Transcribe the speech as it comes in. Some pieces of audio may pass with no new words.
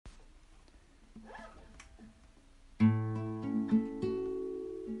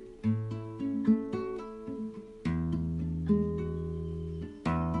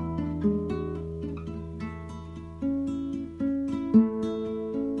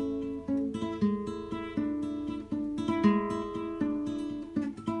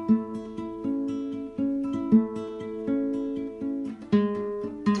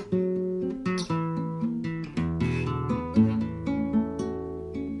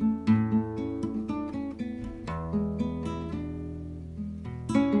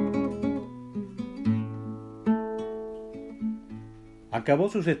Acabó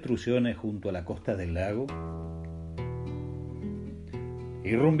sus excursiones junto a la costa del lago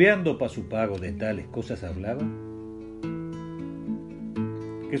y rumbeando pa' su pago de tales cosas hablaba,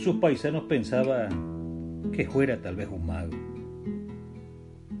 que sus paisanos pensaban que fuera tal vez un mago.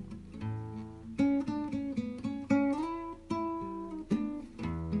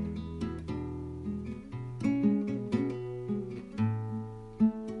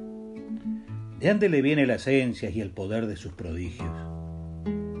 ¿De dónde le viene la esencia y el poder de sus prodigios?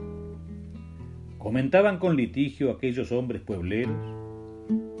 Comentaban con litigio aquellos hombres puebleros.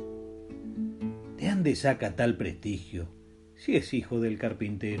 ¿De dónde saca tal prestigio si es hijo del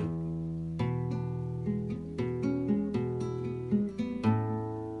carpintero?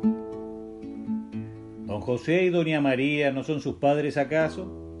 ¿Don José y doña María no son sus padres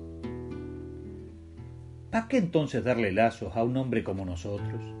acaso? ¿Para qué entonces darle lazos a un hombre como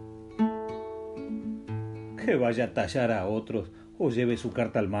nosotros? Que vaya a tallar a otros o lleve su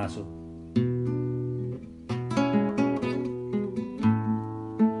carta al mazo.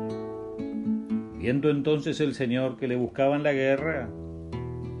 Viendo entonces el señor que le buscaban la guerra,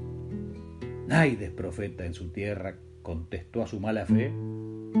 nadie es profeta en su tierra, contestó a su mala fe,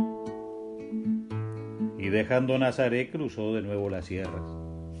 y dejando Nazaré cruzó de nuevo las sierras.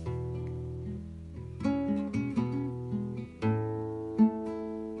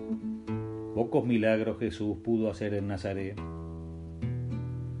 Pocos milagros Jesús pudo hacer en Nazaré,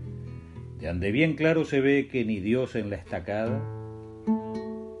 de ande bien claro se ve que ni Dios en la estacada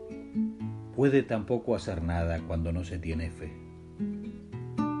puede tampoco hacer nada cuando no se tiene fe.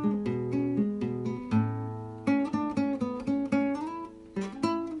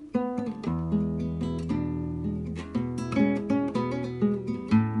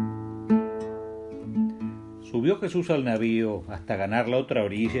 Subió Jesús al navío hasta ganar la otra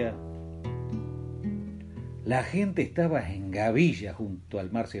orilla. La gente estaba en gavilla junto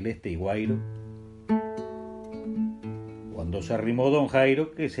al mar celeste y guairo, cuando se arrimó don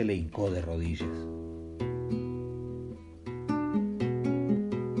Jairo, que se le hincó de rodillas.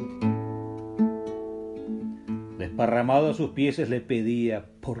 Desparramado a sus pies le pedía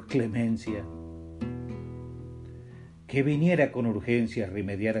por clemencia que viniera con urgencia a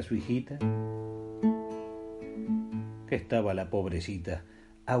remediar a su hijita, que estaba la pobrecita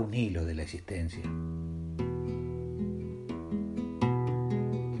a un hilo de la existencia.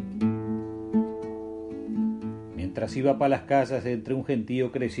 Mientras iba pa' las casas entre un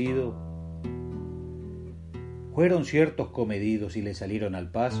gentío crecido, fueron ciertos comedidos y le salieron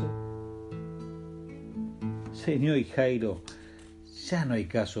al paso: Señor y Jairo, ya no hay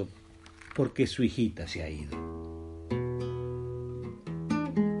caso, porque su hijita se ha ido.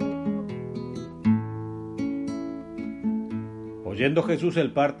 Oyendo Jesús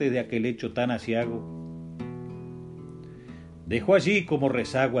el parte de aquel hecho tan aciago, dejó allí como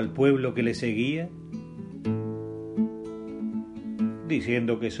rezago al pueblo que le seguía,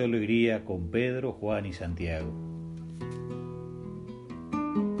 diciendo que solo iría con Pedro, Juan y Santiago.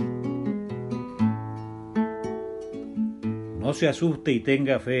 No se asuste y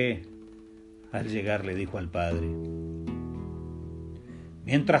tenga fe, al llegar le dijo al padre.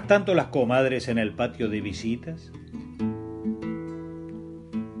 Mientras tanto las comadres en el patio de visitas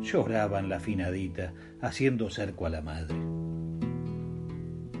lloraban la finadita haciendo cerco a la madre.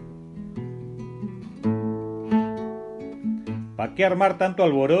 ¿Para qué armar tanto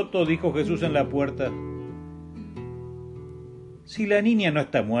alboroto?, dijo Jesús en la puerta. Si la niña no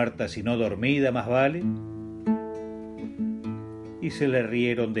está muerta, sino dormida, más vale. Y se le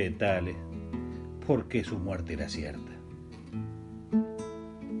rieron de tales, porque su muerte era cierta.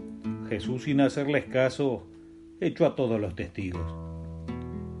 Jesús, sin hacerles caso, echó a todos los testigos.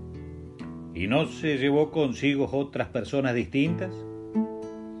 ¿Y no se llevó consigo otras personas distintas?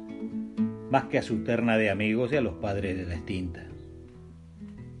 Más que a su terna de amigos y a los padres de la extinta.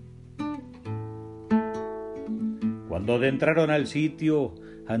 Cuando adentraron al sitio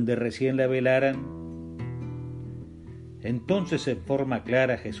ande recién la velaran, entonces en forma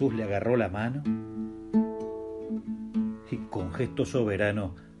clara Jesús le agarró la mano y con gesto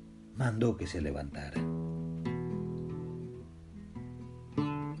soberano mandó que se levantara.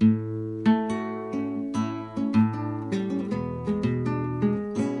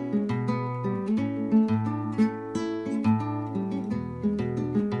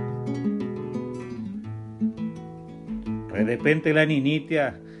 De repente la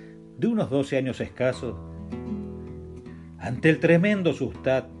niñita, de unos 12 años escasos, ante el tremendo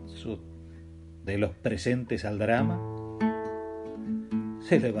sustazo de los presentes al drama,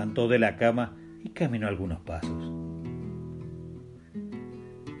 se levantó de la cama y caminó algunos pasos.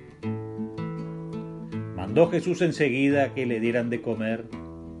 mandó Jesús enseguida que le dieran de comer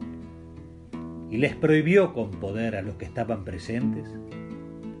y les prohibió con poder a los que estaban presentes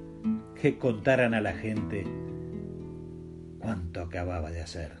que contaran a la gente cuánto acababa de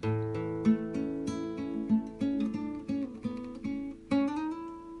hacer.